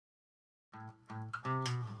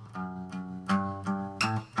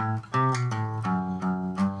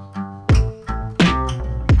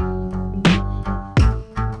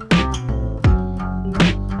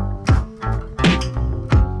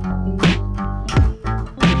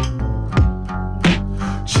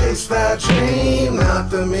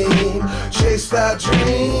the meme. Chase that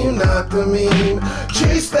dream, not the meme.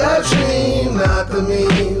 Chase that dream, not the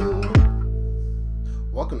meme.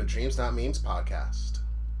 Welcome to Dreams Not Memes podcast.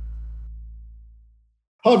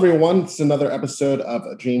 Hello everyone, it's another episode of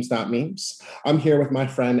Dreams Not Memes. I'm here with my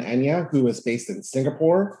friend Enya, who is based in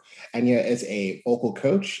Singapore. Enya is a vocal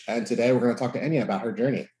coach, and today we're going to talk to Enya about her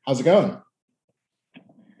journey. How's it going?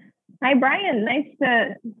 Hi, Brian. Nice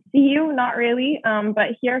to see you. Not really, but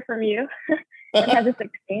hear from you and have this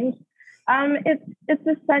exchange. It's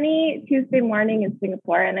a sunny Tuesday morning in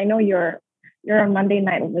Singapore, and I know you're on Monday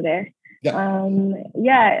night over there. Yeah.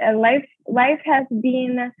 Life has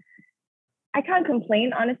been. I can't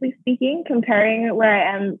complain, honestly speaking, comparing where I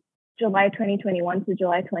am July 2021 to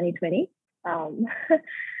July 2020.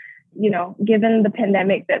 Given the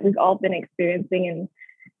pandemic that we've all been experiencing and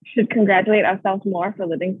should congratulate ourselves more for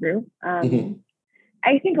living through.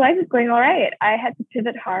 I think life is going all right. I had to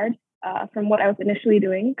pivot hard from what I was initially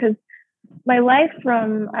doing because my life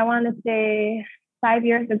from, I want to say 5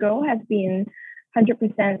 years ago has been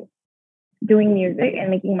 100% doing music and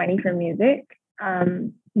making money from music.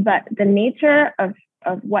 But the nature of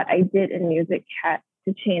what I did in music had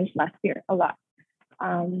to change last year a lot.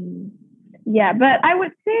 But I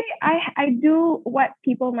would say I do what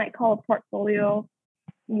people might call a portfolio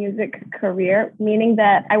music career, meaning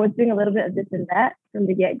that I was doing a little bit of this and that from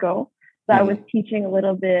the get-go. So I was teaching a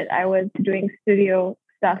little bit. I was doing studio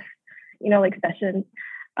stuff, like sessions.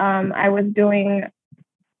 I was doing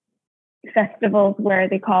festivals where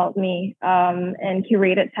they called me and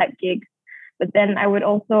curated type gigs. But then I would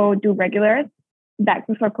also do regulars back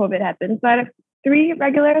before COVID happened. So I had 3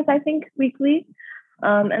 regulars, I think, weekly.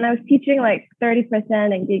 And I was teaching like 30%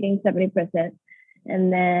 and gigging 70%.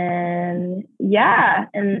 And then,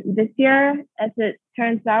 and this year, as it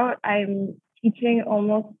turns out, I'm teaching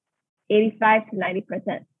almost 85 to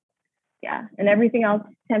 90%. Yeah, and everything else,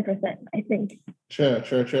 10%, I think. Sure.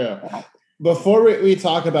 Yeah. Before we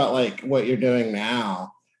talk about like what you're doing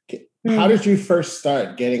now, how did you first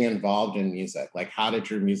start getting involved in music? Like, how did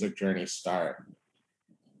your music journey start?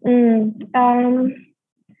 It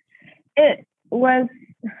was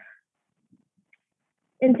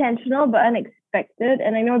intentional but unexpected.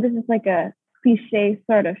 And I know this is like a cliche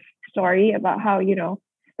sort of story about how,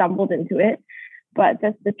 stumbled into it, but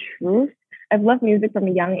that's the truth. I've loved music from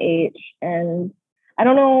a young age. And I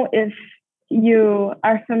don't know if you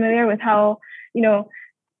are familiar with how,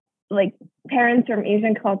 like parents from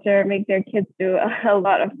Asian culture make their kids do a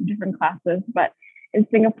lot of different classes. But in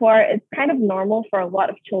Singapore, it's kind of normal for a lot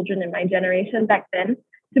of children in my generation back then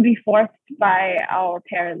to be forced by our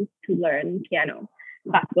parents to learn piano,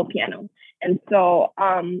 classical piano. And so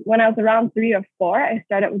when I was around 3 or 4, I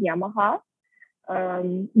started with Yamaha.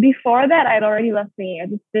 Before that, I'd already loved singing. I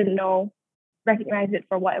just didn't recognize it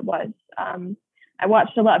for what it was. I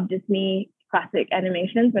watched a lot of Disney classic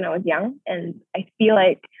animations when I was young, and I feel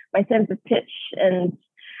like my sense of pitch and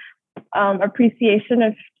appreciation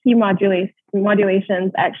of key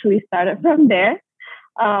modulations actually started from there.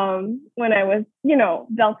 When I was,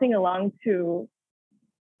 belting along to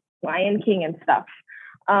Lion King and stuff.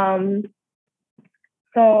 And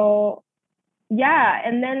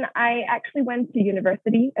then I actually went to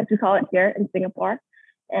university, as we call it here in Singapore,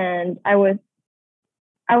 and I was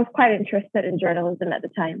quite interested in journalism at the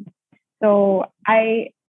time. So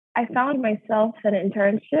I found myself an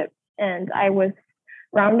internship, and I was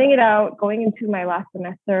rounding it out, going into my last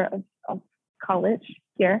semester of college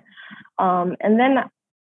here. And then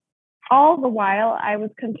all the while I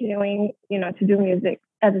was continuing, to do music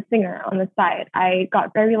as a singer on the side. I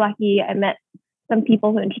got very lucky. I met some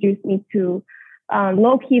people who introduced me to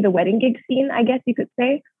low-key the wedding gig scene, I guess you could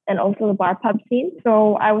say, and also the bar pub scene.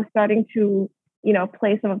 So I was starting to,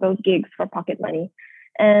 play some of those gigs for pocket money.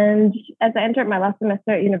 And as I entered my last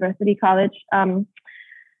semester at university college,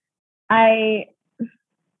 I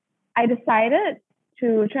decided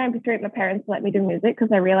to try and persuade my parents to let me do music,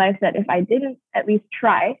 because I realized that if I didn't at least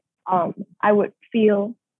try, I would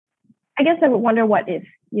wonder what if,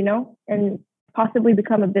 and possibly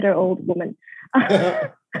become a bitter old woman.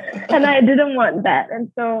 And I didn't want that.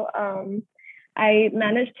 And so I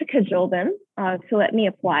managed to cajole them to let me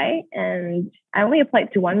apply. And I only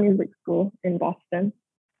applied to one music school in Boston.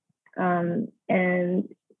 And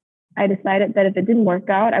I decided that if it didn't work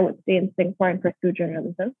out, I would stay in Singapore and pursue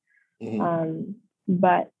journalism.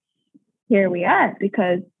 But here we are,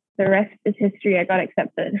 because the rest is history. I got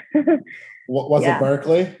accepted. Was it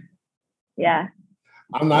Berkeley? Yeah.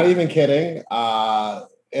 I'm not even kidding.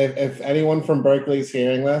 If anyone from Berkeley is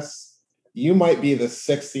hearing this, you might be the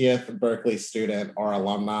 60th Berkeley student or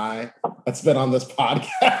alumni that's been on this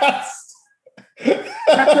podcast.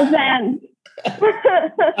 Represent.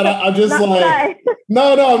 And I'm just like,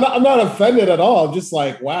 no, I'm not offended at all. I'm just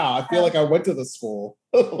like, wow, I feel like I went to the school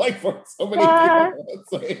like for so many people.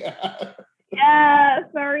 It's like, yeah,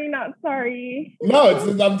 sorry, not sorry. No,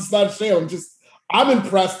 I'm just not ashamed. I'm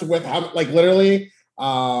impressed with how, like, literally,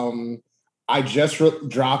 I just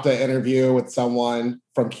dropped an interview with someone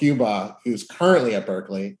from Cuba who's currently at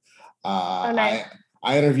Berkeley. Nice.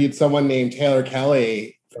 I interviewed someone named Taylor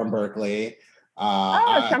Kelly from Berkeley.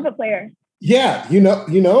 A trumpet player. Yeah, you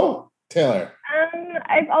know Taylor.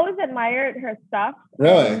 I've always admired her stuff.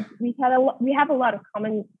 Really? We have a lot of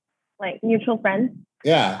common, like, mutual friends.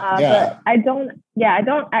 Yeah. But I don't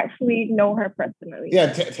actually know her personally.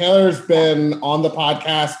 Yeah, Taylor's been on the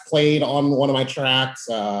podcast, played on one of my tracks,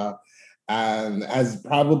 and has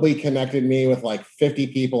probably connected me with like 50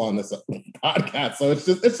 people on this podcast. So it's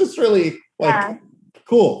just really like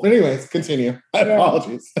cool. But anyways, continue.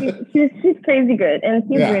 Apologies. She's crazy good, and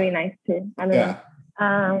she's really nice too. I don't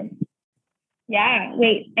know.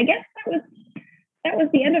 Wait, I guess that was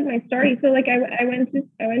the end of my story. So like I went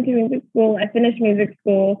to music school. I finished music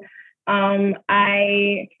school.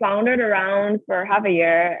 I floundered around for half a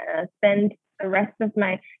year and spent the rest of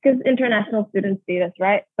because international student status,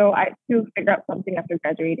 right? So to figure out something after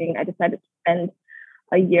graduating, I decided to spend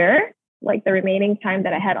a year, like the remaining time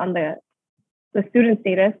that I had on the student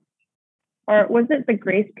status, or was it the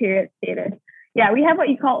grace period status? Yeah, we have what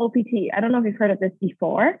you call OPT. I don't know if you've heard of this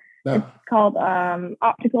before. No. It's called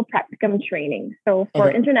optical practicum training. So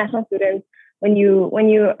for international students, when you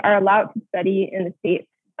are allowed to study in the States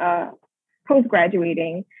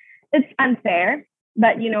post-graduating, it's unfair,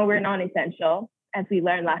 but we're non-essential, as we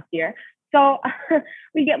learned last year. So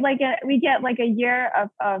we get like a year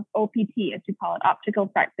of OPT, as we call it, optical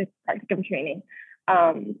practicum training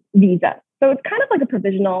visa. So it's kind of like a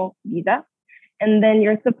provisional visa. And then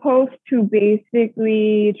you're supposed to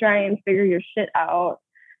basically try and figure your shit out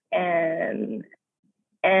and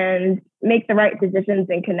make the right decisions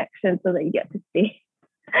and connections so that you get to stay.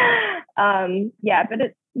 But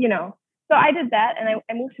it's, so I did that, and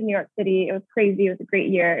I moved to New York City. It was crazy. It was a great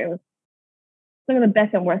year. It was some of the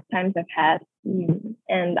best and worst times I've had.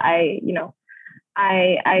 And I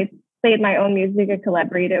played my own music. I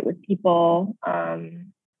collaborated with people.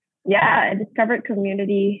 I discovered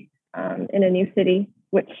community in a new city,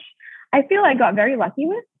 which I feel I got very lucky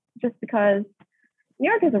with, just because New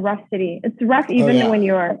York is a rough city. It's rough even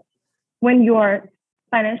when you're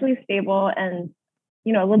financially stable and a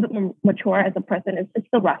little bit more mature as a person. It's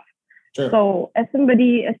still rough. Sure. So as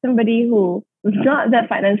somebody who was not that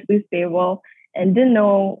financially stable and didn't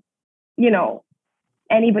know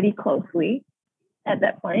anybody closely at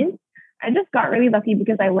that point, I just got really lucky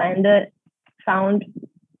because I found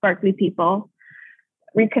Berkeley people,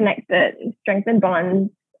 reconnected, strengthened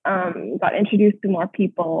bonds, got introduced to more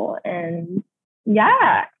people, and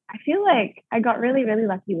I feel like I got really, really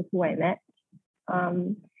lucky with who I met.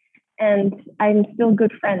 And I'm still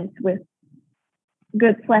good friends with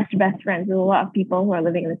 /best friends with a lot of people who are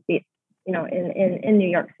living in the States, in New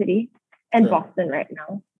York City and Boston right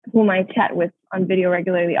now, whom I chat with on video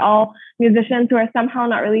regularly. All musicians who are somehow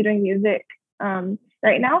not really doing music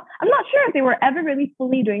right now. I'm not sure if they were ever really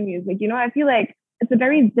fully doing music. I feel like it's a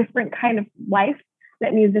very different kind of life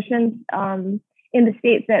that musicians in the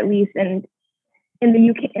States, at least, and in the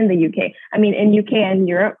UK, in UK and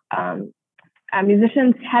Europe,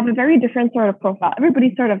 musicians have a very different sort of profile.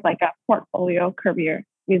 Everybody's sort of like a portfolio career,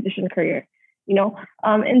 musician career,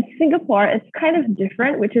 In Singapore, it's kind of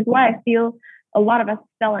different, which is why I feel a lot of us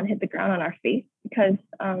fell and hit the ground on our face, because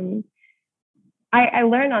I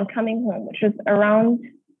learned on coming home, which was around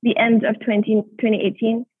the end of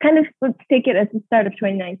 2018, kind of, let's take it as the start of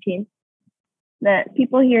 2019, that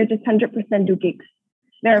people here just 100% do gigs.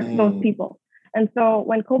 There are those people. And so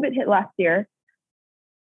when COVID hit last year,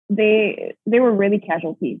 they were really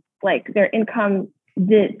casualties. Like their income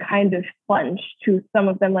did kind of plunge to some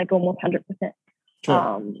of them like almost 100%.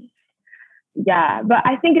 Sure. But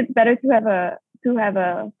I think it's better to have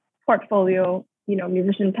a portfolio,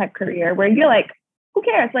 musician type career where you're like, who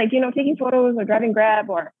cares? Like, taking photos or driving Grab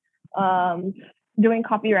or doing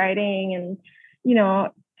copywriting and,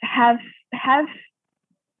 have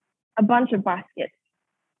a bunch of baskets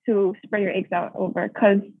to spread your eggs out over.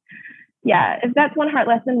 Because, if that's one hard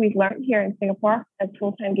lesson we've learned here in Singapore as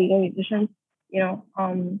full-time gigging musicians,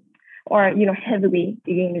 or, heavily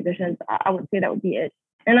gigging musicians, I would say that would be it.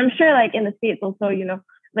 And I'm sure like in the States also,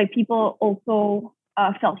 like people also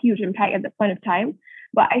felt huge impact at that point of time.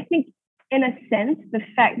 But I think in a sense, the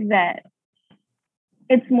fact that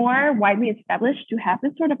it's more widely established to have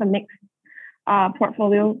this sort of a mixed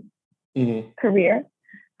portfolio career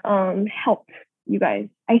helped you guys.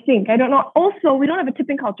 I think. I don't know. Also, we don't have a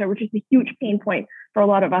tipping culture, which is a huge pain point for a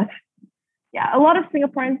lot of us. Yeah, a lot of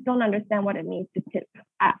Singaporeans don't understand what it means to tip.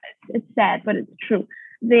 It's sad, but it's true.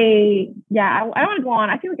 I don't want to go on.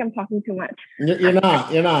 I feel like I'm talking too much. You're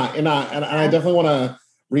not. And I definitely want to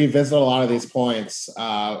revisit a lot of these points.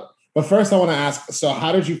 But first I want to ask, so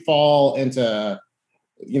how did you fall into,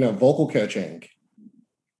 vocal coaching?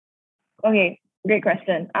 Okay, great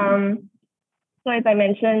question. So as I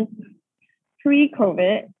mentioned,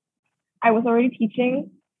 pre-COVID, I was already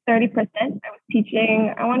teaching 30%. I was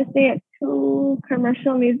teaching, I want to say, at 2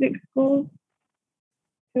 commercial music schools.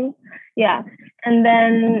 2. Yeah. And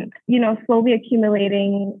then, slowly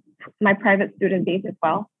accumulating my private student base as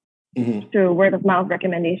well, through word of mouth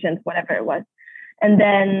recommendations, whatever it was. And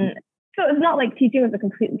then, so it's not like teaching was a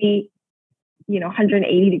completely,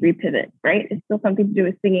 180-degree pivot, right? It's still something to do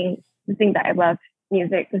with singing, the thing that I love,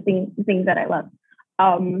 music, the things that I love.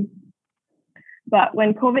 But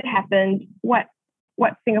when COVID happened, what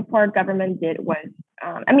Singapore government did was,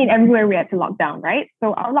 everywhere we had to lock down, right?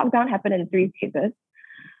 So our lockdown happened in 3 phases.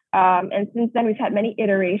 And since then, we've had many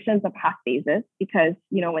iterations of half phases because,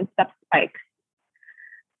 when stuff spikes,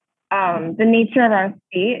 the nature of our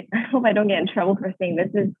state, I hope I don't get in trouble for saying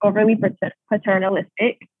this, is overly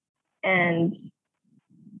paternalistic and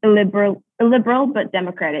illiberal but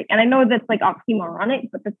democratic. And I know that's like oxymoronic,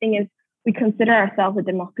 but the thing is, we consider ourselves a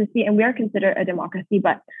democracy, and we are considered a democracy,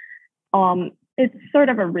 but it's sort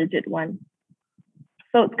of a rigid one.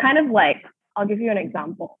 So it's kind of like, I'll give you an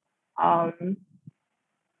example.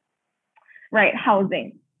 Right,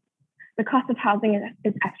 housing. The cost of housing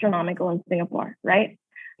is astronomical in Singapore, right?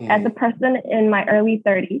 As a person in my early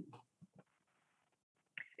 30s,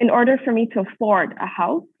 in order for me to afford a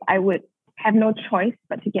house, I would have no choice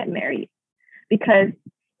but to get married. Because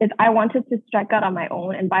if I wanted to strike out on my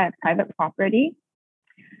own and buy a private property,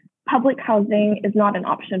 public housing is not an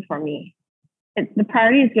option for me. The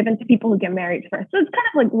priority is given to people who get married first. So it's kind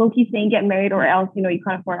of like low-key saying get married or else, you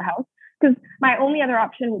can't afford a house. Because my only other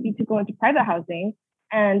option would be to go into private housing.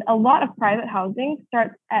 And a lot of private housing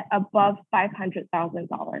starts at above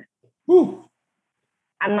 $500,000.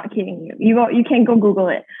 I'm not kidding you. You can go Google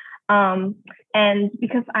it. And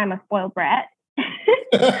because I'm a spoiled brat,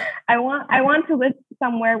 I want to live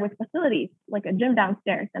somewhere with facilities, like a gym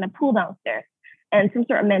downstairs and a pool downstairs and some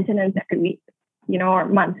sort of maintenance every week,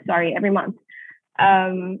 every month.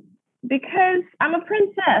 Because I'm a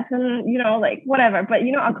princess and, whatever. But,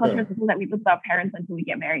 our culture is that we live with our parents until we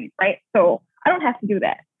get married, right? So I don't have to do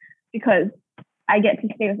that because I get to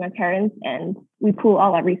stay with my parents and we pool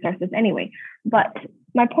all our resources anyway. But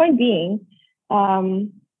my point being,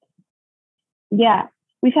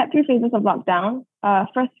 we've had 3 phases of lockdown.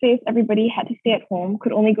 First phase, everybody had to stay at home,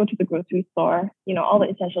 could only go to the grocery store, all the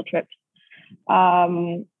essential trips.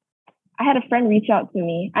 I had a friend reach out to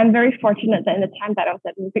me. I'm very fortunate that in the time that I was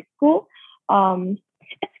at music school,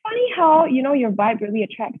 it's funny how, your vibe really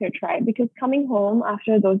attracts your tribe, because coming home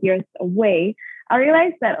after those years away, I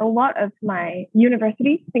realized that a lot of my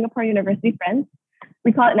Singapore University friends,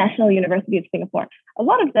 we call it National University of Singapore, a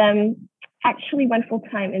lot of them actually went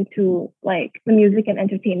full-time into like the music and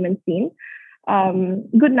entertainment scene.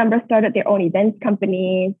 Good numbers started their own events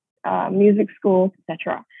companies, music schools,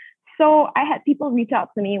 etc. So I had people reach out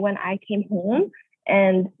to me when I came home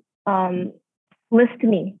and list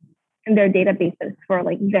me in their databases for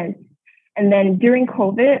like events. And then during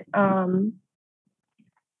COVID,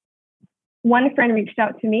 one friend reached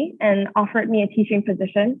out to me and offered me a teaching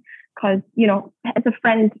position because, as a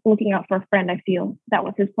friend looking out for a friend, I feel that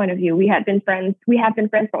was his point of view. We have been friends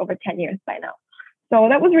for over 10 years by now. So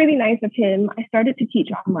that was really nice of him. I started to teach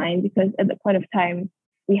online because at the point of time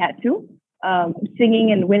we had to.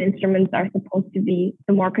 Singing and wind instruments are supposed to be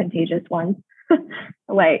the more contagious ones,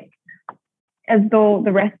 like as though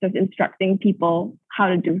the rest of instructing people how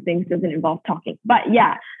to do things doesn't involve talking. But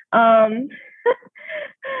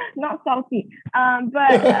not salty.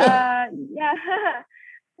 Yeah.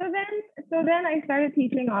 So then I started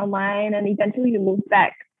teaching online, and eventually we moved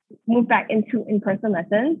back into in-person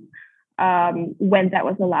lessons when that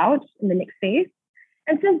was allowed in the next phase.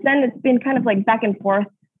 And since then, it's been kind of like back and forth.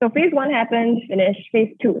 So phase 1 happened, finished.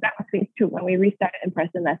 Phase 2, that was phase 2 when we restarted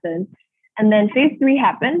in-person lessons. And then phase 3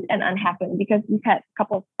 happened and unhappened because we've had a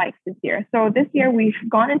couple of spikes this year. So this year we've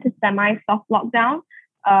gone into semi-soft lockdown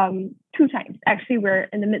 2 times. Actually, we're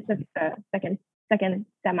in the midst of the second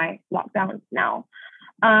semi-lockdown now.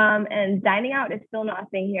 And dining out is still not a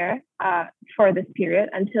thing here for this period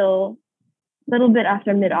until a little bit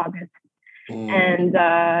after mid-August. And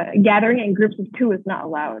gathering in groups of 2 is not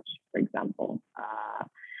allowed, for example.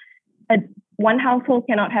 One household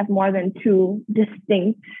cannot have more than 2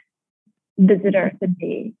 distinct visitor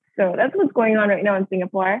today. So that's what's going on right now in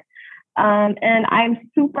Singapore. And I'm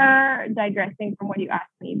super digressing from what you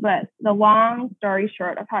asked me, but the long story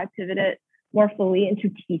short of how I pivoted more fully into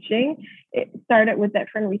teaching, it started with that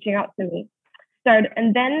friend reaching out to me.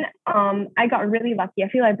 And then I got really lucky. I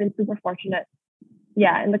feel I've been super fortunate.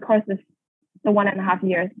 Yeah, in the course of the 1.5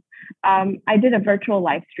 years, I did a virtual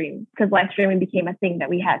live stream because live streaming became a thing that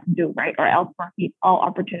we had to do, right? Or else for all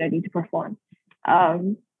opportunity to perform.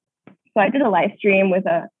 So I did a live stream with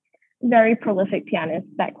a very prolific pianist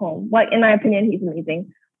back home. Like, in my opinion, he's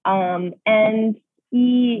amazing. And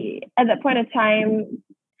he, at that point of time,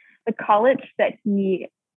 the college that he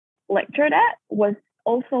lectured at was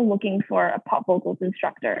also looking for a pop vocals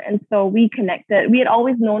instructor. And so we connected. We had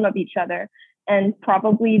always known of each other and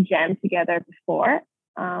probably jammed together before.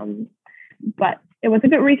 But it was a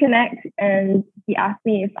good reconnect. And he asked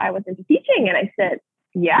me if I was into teaching. And I said,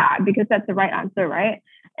 yeah, because that's the right answer, right?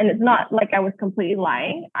 And it's not like I was completely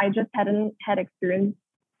lying. I just hadn't had experience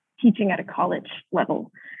teaching at a college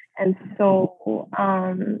level. And so,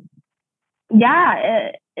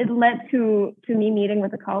 it led to me meeting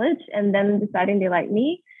with the college and then deciding they like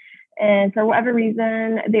me. And for whatever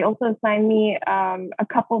reason, they also assigned me a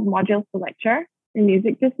couple of modules to lecture in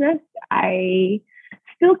music business. I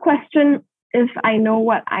still question if I know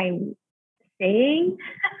what I'm saying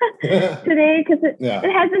today, because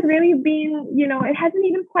it hasn't really been, it hasn't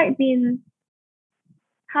even quite been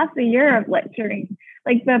half a year of lecturing.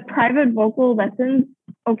 Like the private vocal lessons,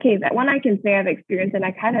 okay, that one I can say I've experienced and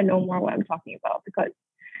I kind of know more what I'm talking about because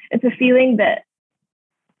it's a feeling that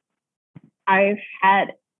I've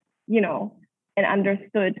had, and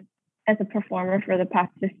understood as a performer for the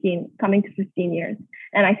past 15 years.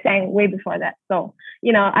 And I sang way before that. So,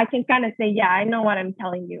 I can kind of say, yeah, I know what I'm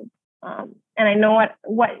telling you. And I know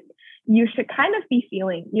what you should kind of be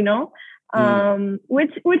feeling,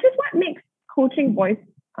 which is what makes coaching voice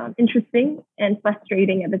interesting and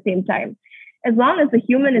frustrating at the same time. As long as the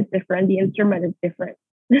human is different, the instrument is different.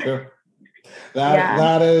 Sure.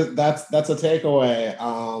 That's a takeaway.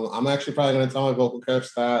 I'm actually probably going to tell my vocal coach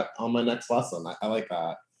that on my next lesson. I like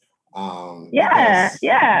that.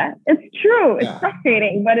 It's true. It's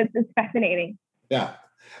frustrating, but it's fascinating. Yeah.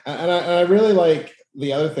 And I really like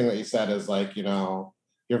the other thing that you said is like, your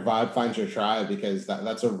vibe finds your tribe, because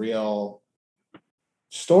that's a real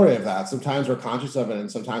story of that. Sometimes we're conscious of it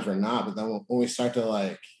and sometimes we're not. But then when we start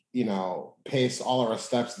to pace all of our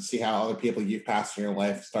steps and see how other people you've passed in your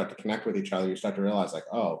life start to connect with each other, you start to realize like,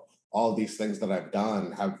 oh, all these things that I've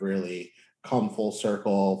done have really come full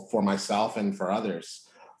circle for myself and for others.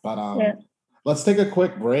 But let's take a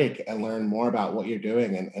quick break and learn more about what you're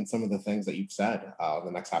doing and some of the things that you've said in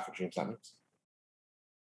the next half of Dreams Not Memes.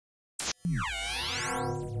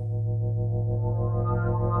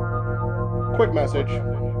 Quick message.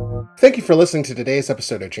 Thank you for listening to today's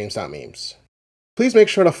episode of Dreams Not Memes. Please make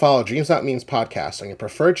sure to follow Dreams Not Memes Podcast on your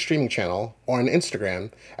preferred streaming channel or on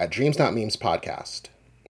Instagram at Dreams Not Memes Podcast.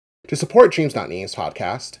 To support Dreams Not Memes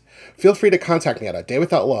Podcast, feel free to contact me at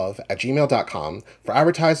adayWithoutLove@gmail.com for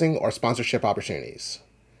advertising or sponsorship opportunities.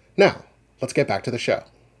 Now, let's get back to the show.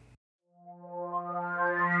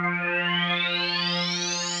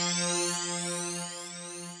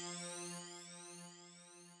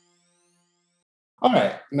 All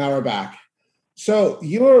right, now we're back. So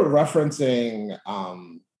you were referencing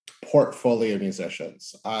portfolio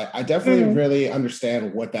musicians. I definitely really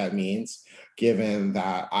understand what that means, given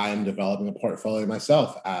that I'm developing a portfolio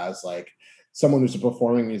myself as like someone who's a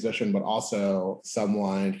performing musician, but also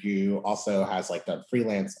someone who also has like the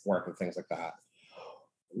freelance work and things like that.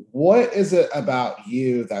 What is it about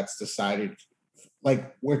you that's decided,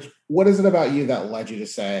 what is it about you that led you to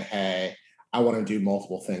say, hey, I want to do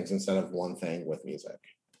multiple things instead of one thing with music?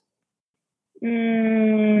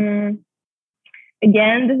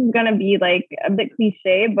 Again, this is going to be like a bit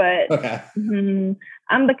cliche, but okay.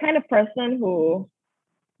 I'm the kind of person who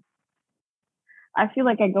I feel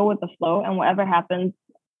like I go with the flow and whatever happens.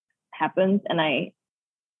 And I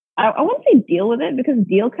won't say deal with it, because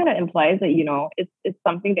deal kind of implies that, it's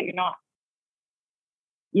something that you're not,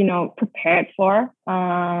 prepared for.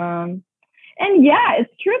 And yeah,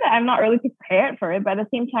 it's true that I'm not really prepared for it, but at the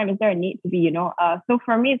same time, is there a need to be, so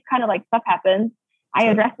for me, it's kind of like stuff happens. I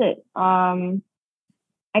address it.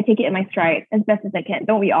 I take it in my stride as best as I can.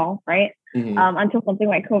 Don't we all, right? Until something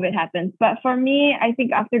like COVID happens. But for me, I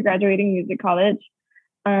think after graduating music college,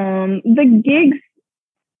 the gigs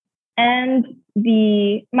and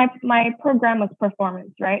my program was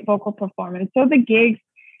performance, right? Vocal performance. So the gigs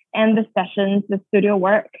and the sessions, the studio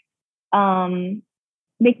work,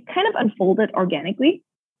 they kind of unfolded organically.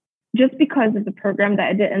 just because of the program that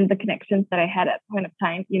I did and the connections that I had at the point of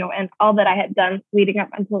time, and all that I had done leading up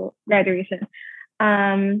until graduation,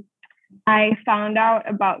 I found out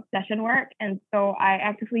about session work. And so I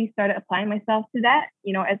actively started applying myself to that,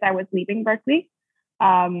 as I was leaving Berkeley.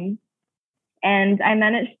 And I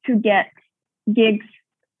managed to get gigs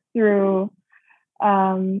through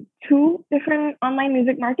 2 different online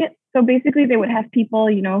music markets. So basically they would have people,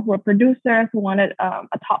 who were producers who wanted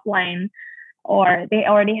a top line, or they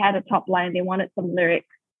already had a top line, they wanted some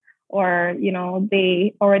lyrics, or,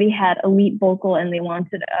 they already had a lead vocal and they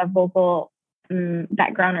wanted a vocal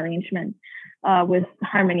background arrangement with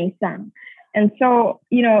harmony sung. And so,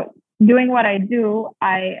 doing what I do,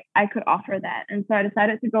 I could offer that. And so I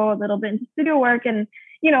decided to go a little bit into studio work and,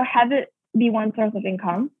 have it be one source of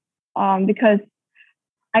income, because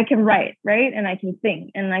I can write, right? And I can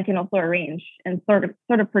sing, and I can also arrange and sort of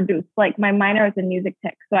produce. Like, my minor is in music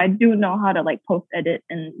tech, so I do know how to like post edit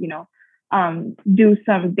and, do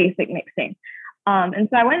some basic mixing. And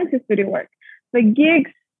so I went into studio work. The gigs,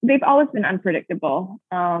 they've always been unpredictable.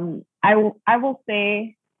 I will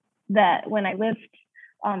say that when I lived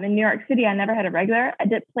in New York City, I never had a regular. I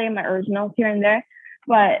did play my originals here and there,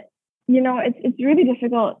 but it's really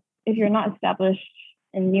difficult if you're not established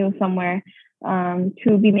and new somewhere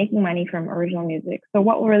to be making money from original music. So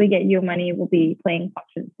what will really get you money will be playing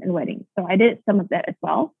functions and weddings. So I did some of that as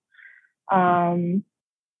well.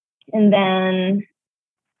 And then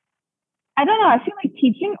I don't know, I feel like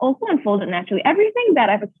teaching also unfolded naturally. Everything that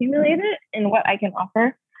I've accumulated and what I can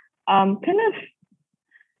offer kind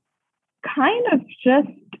of just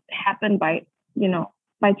happened by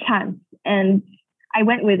chance. And I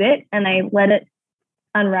went with it and I let it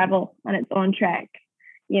unravel on its own track,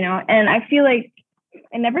 and I feel like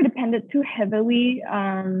I never depended too heavily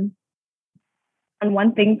on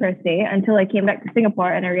one thing per se until I came back to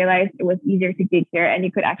Singapore and I realized it was easier to gig here and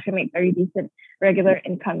you could actually make very decent regular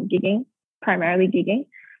income gigging, primarily gigging.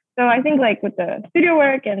 So I think like with the studio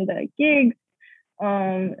work and the gigs,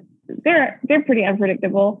 they're pretty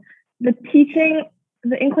unpredictable. The teaching,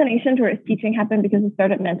 the inclination towards teaching happened because I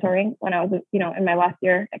started mentoring when I was, in my last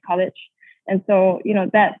year at college. And so,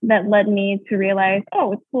 that led me to realize,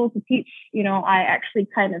 oh, it's cool to teach. I actually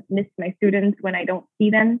kind of miss my students when I don't see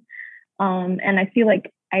them. And I feel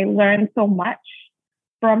like I learned so much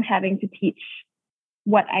from having to teach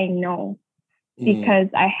what I know, because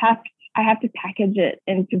I have to package it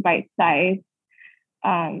into bite-sized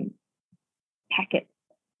packets,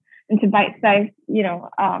 into bite-sized,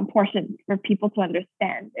 portions for people to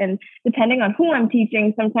understand. And depending on who I'm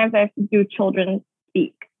teaching, sometimes I have to do children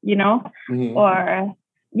speak, or I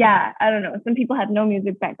don't know. Some people have no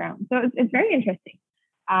music background. So it's very interesting.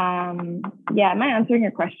 Am I answering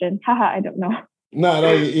your question? Haha, I don't know.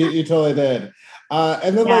 No, you totally did.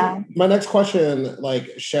 And then like my next question, like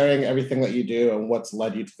sharing everything that you do and what's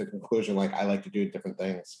led you to the conclusion, like I like to do different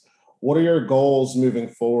things. What are your goals moving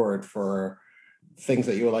forward for things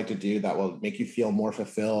that you would like to do that will make you feel more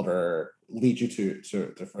fulfilled or lead you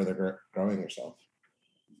to further growing yourself?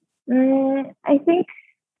 I think,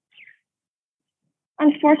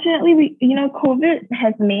 unfortunately, COVID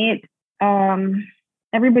has made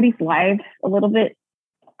everybody's lives a little bit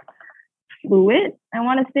fluid, I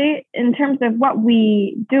want to say, in terms of what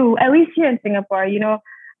we do, at least here in Singapore. As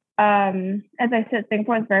I said,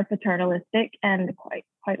 Singapore is very paternalistic and quite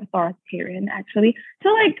authoritarian, actually. So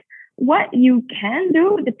like what you can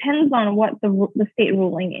do depends on what the state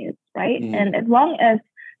ruling is, right? And as long as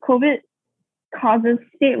COVID causes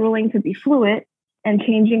state ruling to be fluid and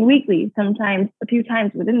changing weekly, sometimes a few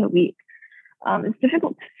times within the week, it's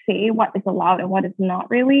difficult to say what is allowed and what is not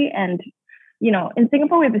really. And in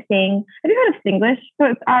Singapore, we have a saying, have you heard of Singlish? So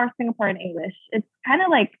it's our Singaporean English. It's kind of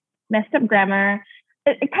like messed up grammar.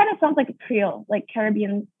 It kind of sounds like a Creole, like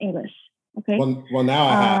Caribbean English. Okay. Well, now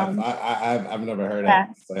I have. I've never heard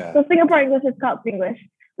it. So Singapore English is called Singlish.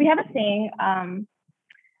 We have a saying,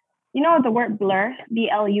 the word blur,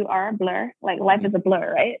 BLUR, blur, like life is a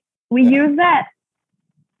blur, right? We use that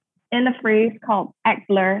in a phrase called act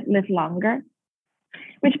blur, live longer,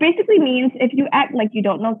 which basically means if you act like you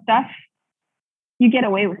don't know stuff, you get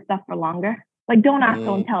away with stuff for longer. Like don't ask,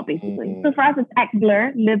 don't tell, basically. So for us, it's act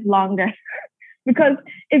blur, live longer. Because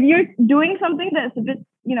if you're doing something that's a bit,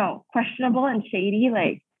 questionable and shady,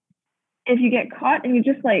 like if you get caught and you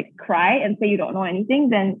just like cry and say you don't know anything,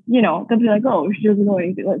 then, they'll be like, oh, she doesn't know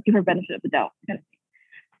anything. Let's give her benefit of the doubt.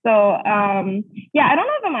 So, I don't know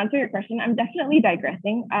if I'm answering your question. I'm definitely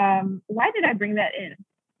digressing. Why did I bring that in?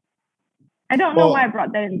 I don't know why I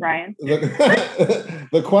brought that in, Brian.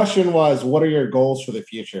 The question was, what are your goals for the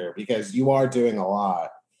future? Because you are doing a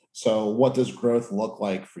lot. So what does growth look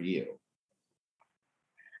like for you?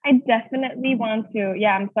 I definitely want to.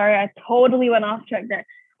 Yeah, I'm sorry, I totally went off track there.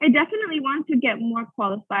 I definitely want to get more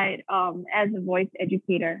qualified as a voice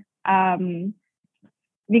educator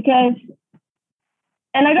because,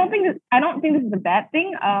 and I don't think this is a bad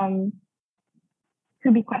thing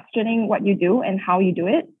to be questioning what you do and how you do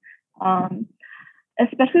it. Um,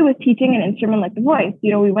 Especially with teaching an instrument like the voice.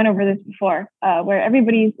 You know, we went over this before, where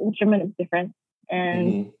everybody's instrument is different,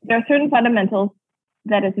 and there are certain fundamentals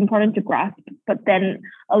that is important to grasp, but then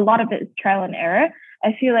a lot of it is trial and error.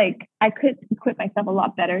 I feel like I could equip myself a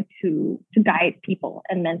lot better to guide people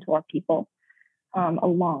and mentor people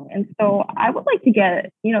along. And so I would like to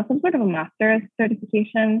get, you know, some sort of a master's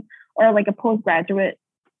certification or like a postgraduate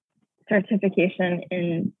certification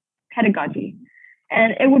in pedagogy.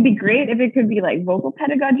 And it would be great if it could be like vocal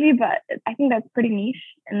pedagogy, but I think that's pretty niche.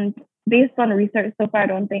 And based on research so far, I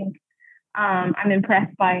don't think I'm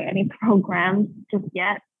impressed by any programs just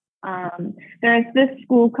yet. There is this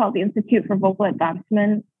school called the Institute for Vocal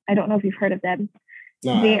Advancement. I don't know if you've heard of them.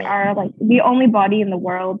 No, They are like the only body in the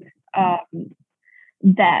world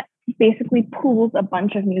that basically pools a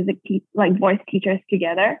bunch of like voice teachers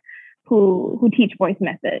together who teach voice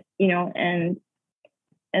method, you know, and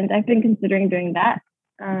I've been considering doing that.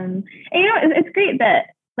 And you know, it's great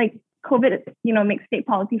that like COVID, you know, makes state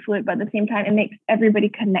policy fluid, but at the same time, it makes everybody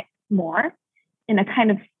connect more in a kind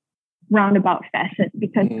of roundabout fashion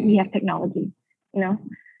because we have technology, you know.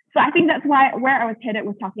 So I think that's where I was headed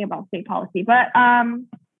with talking about state policy. But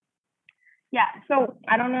yeah, so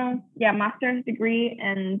I don't know. Yeah, master's degree,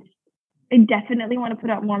 and I definitely want to put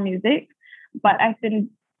out more music, but I've been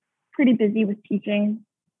pretty busy with teaching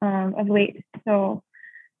of late. So,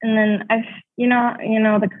 and then you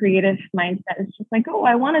know, the creative mindset is just like, oh,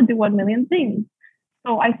 I want to do 1 million things.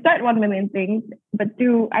 So I start 1 million things, but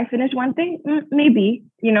do I finish one thing? Maybe,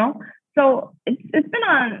 you know. So it's been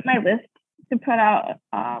on my list to put out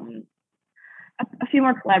a few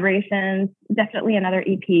more collaborations, definitely another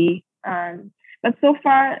EP. But so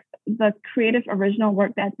far, the creative original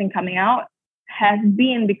work that's been coming out has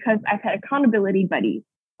been because I've had accountability buddies,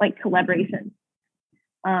 like collaborations.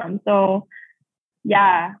 So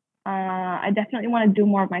yeah, I definitely want to do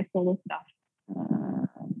more of my solo stuff.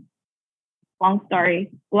 Long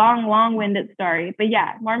story, long-winded story, but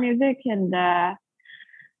yeah, more music and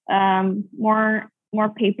more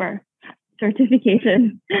paper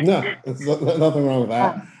certification. No, there's nothing wrong with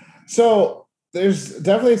that. So there's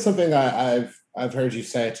definitely something I've heard you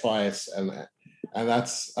say twice, and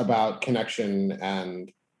that's about connection.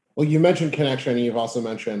 And well, you mentioned connection, and you've also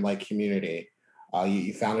mentioned like community.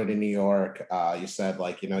 You founded in New York. You said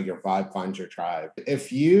like, you know, your vibe finds your tribe.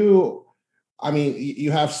 If you, I mean,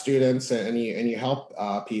 you have students and you help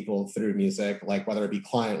people through music, like whether it be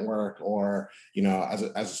client work or, you know, as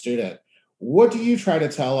a student. What do you try to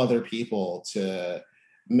tell other people to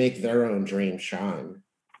make their own dreams shine?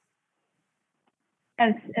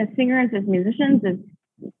 As singers, as musicians,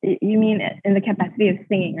 you mean in the capacity of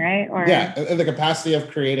singing, right? Or yeah, in the capacity of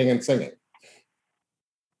creating and singing.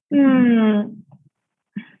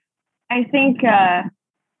 I think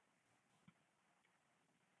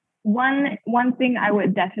one thing I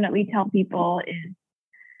would definitely tell people is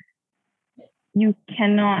you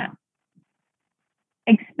cannot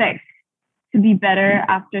expect to be better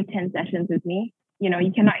after 10 sessions with me. You know,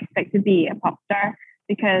 you cannot expect to be a pop star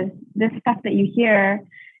because this stuff that you hear,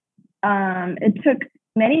 it took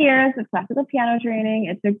many years of classical piano training.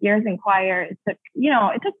 It took years in choir. It took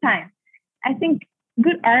time. I think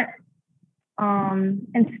good art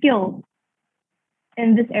and skill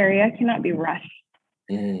in this area cannot be rushed.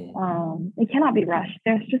 It cannot be rushed.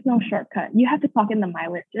 There's just no shortcut. You have to clock in the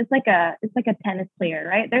mileage. It's like a tennis player,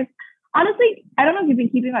 right? There's honestly, I don't know if you've been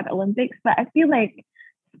keeping up with Olympics, but I feel like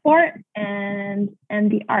sport and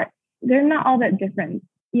the arts, they're not all that different.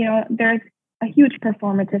 You know, there's a huge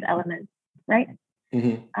performative element, right?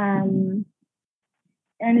 And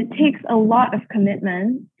it takes a lot of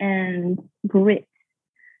commitment and grit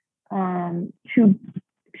to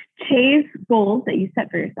chase goals that you set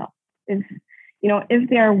for yourself. If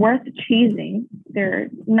they are worth chasing, they're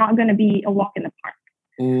not going to be a walk in the park.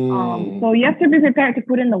 So you have to be prepared to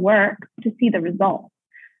put in the work to see the results.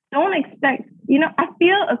 Don't expect, I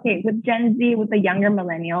feel, okay, with Gen Z, with the younger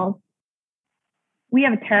millennials, we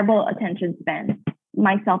have a terrible attention span,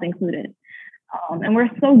 myself included. And we're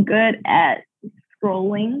so good at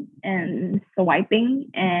scrolling and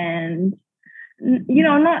swiping and,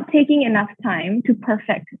 not taking enough time to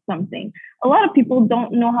perfect something. A lot of people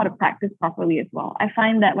don't know how to practice properly as well. I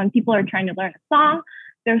find that when people are trying to learn a song,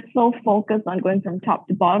 they're so focused on going from top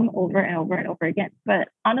to bottom over and over and over again. But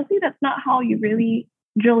honestly, that's not how you really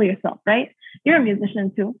drill yourself, right? You're a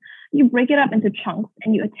musician too. You break it up into chunks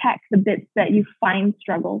and you attack the bits that you find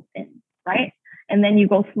struggles in, right? And then you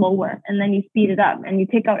go slower and then you speed it up and you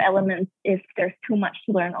take out elements if there's too much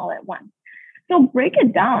to learn all at once. So break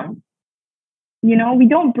it down. You know, we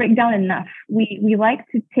don't break down enough. We like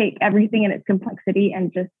to take everything in its complexity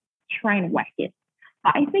and just try and whack it.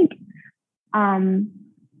 But I think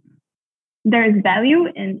there's value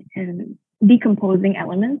in decomposing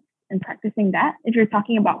elements and practicing that if you're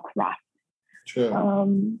talking about craft. Sure.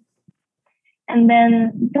 And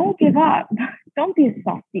then don't give up. Don't be a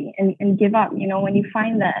softie and give up. You know, when you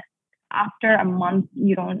find that after a month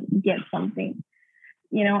you don't get something,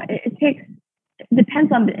 you know, it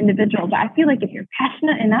depends on the individual. But I feel like if you're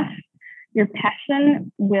passionate enough, your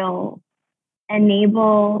passion will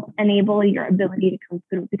enable your ability to come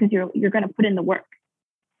through because you're going to put in the work.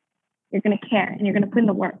 You're going to care and you're going to put in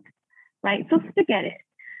the work, right? So stick at it.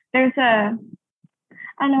 There's I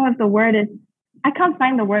don't know if the word is, I can't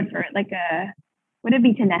find the word for it. Like would it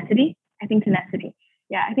be tenacity? I think tenacity.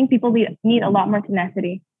 Yeah, I think people need a lot more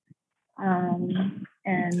tenacity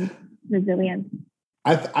and resilience.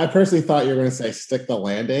 I personally thought you were going to say stick the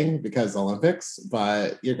landing because Olympics,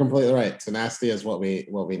 but you're completely right. Tenacity is what we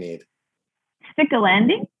need. Stick the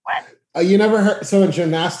landing? What? You never heard? So in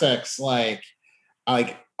gymnastics, like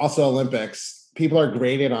also Olympics, people are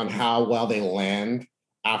graded on how well they land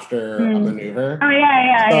after a maneuver. Oh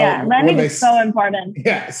yeah. Landing is so important.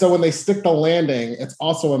 Yeah. So when they stick the landing, it's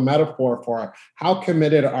also a metaphor for how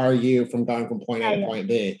committed are you from going from point A to point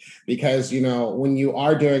B? Because, you know, when you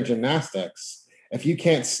are doing gymnastics, if you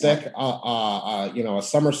can't stick a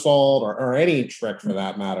somersault or any trick for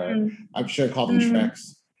that matter, I'm sure call them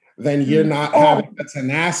tricks, then you're not having the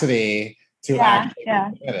tenacity to actually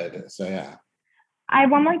be committed. So yeah. I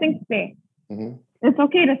have one more thing to say. It's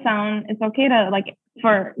okay to like,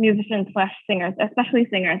 for musicians / singers, especially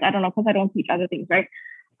singers, I don't know, because I don't teach other things, right?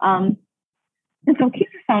 It's okay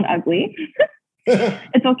to sound ugly.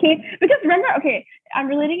 It's okay. Because remember, okay, I'm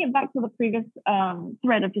relating it back to the previous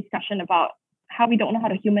thread of discussion about how we don't know how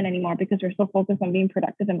to human anymore because we're so focused on being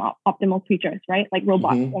productive and optimal creatures, right? Like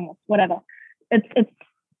robots, almost, whatever. It's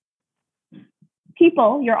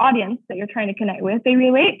people, your audience that you're trying to connect with, they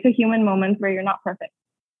relate to human moments where you're not perfect.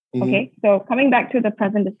 Okay, so coming back to the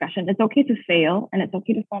present discussion, it's okay to fail and it's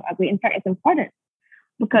okay to sound ugly. In fact, it's important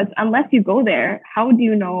because unless you go there, how do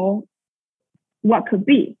you know what could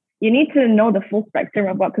be? You need to know the full spectrum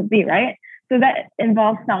of what could be, right? So that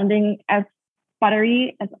involves sounding as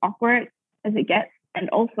sputtery, as awkward as it gets, and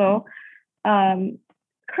also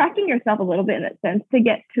cracking yourself a little bit in that sense to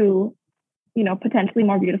get to, you know, potentially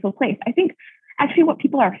more beautiful place. I think actually what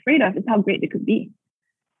people are afraid of is how great it could be.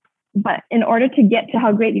 But in order to get to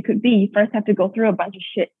how great you could be, you first have to go through a bunch of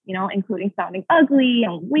shit, you know, including sounding ugly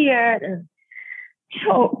and weird and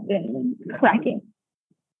choked and cracking.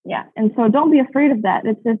 Yeah. And so don't be afraid of that.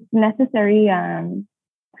 It's just necessary.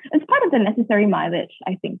 It's part of the necessary mileage,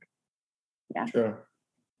 I think. Yeah. Sure.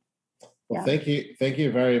 Well, thank you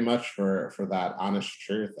very much for that honest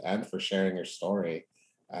truth and for sharing your story.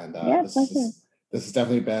 And this has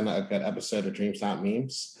definitely been a good episode of Dreams Not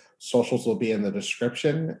Memes. Socials will be in the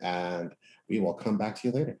description, and we will come back to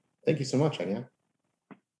you later. Thank you so much, Enya.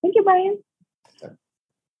 Thank you, Brian. Okay.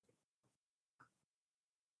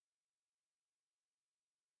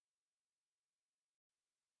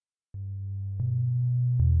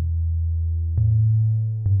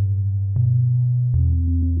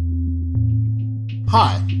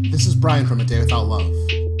 Hi, this is Brian from A Day Without Love.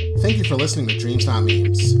 Thank you for listening to Dreams Not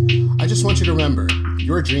Memes. I just want you to remember,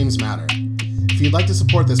 your dreams matter. If you'd like to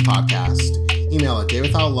support this podcast, email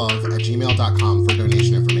addaywithoutlove@gmail.com for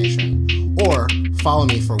donation information, or follow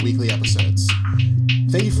me for weekly episodes.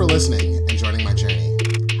 Thank you for listening and joining my journey.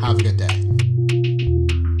 Have a good day.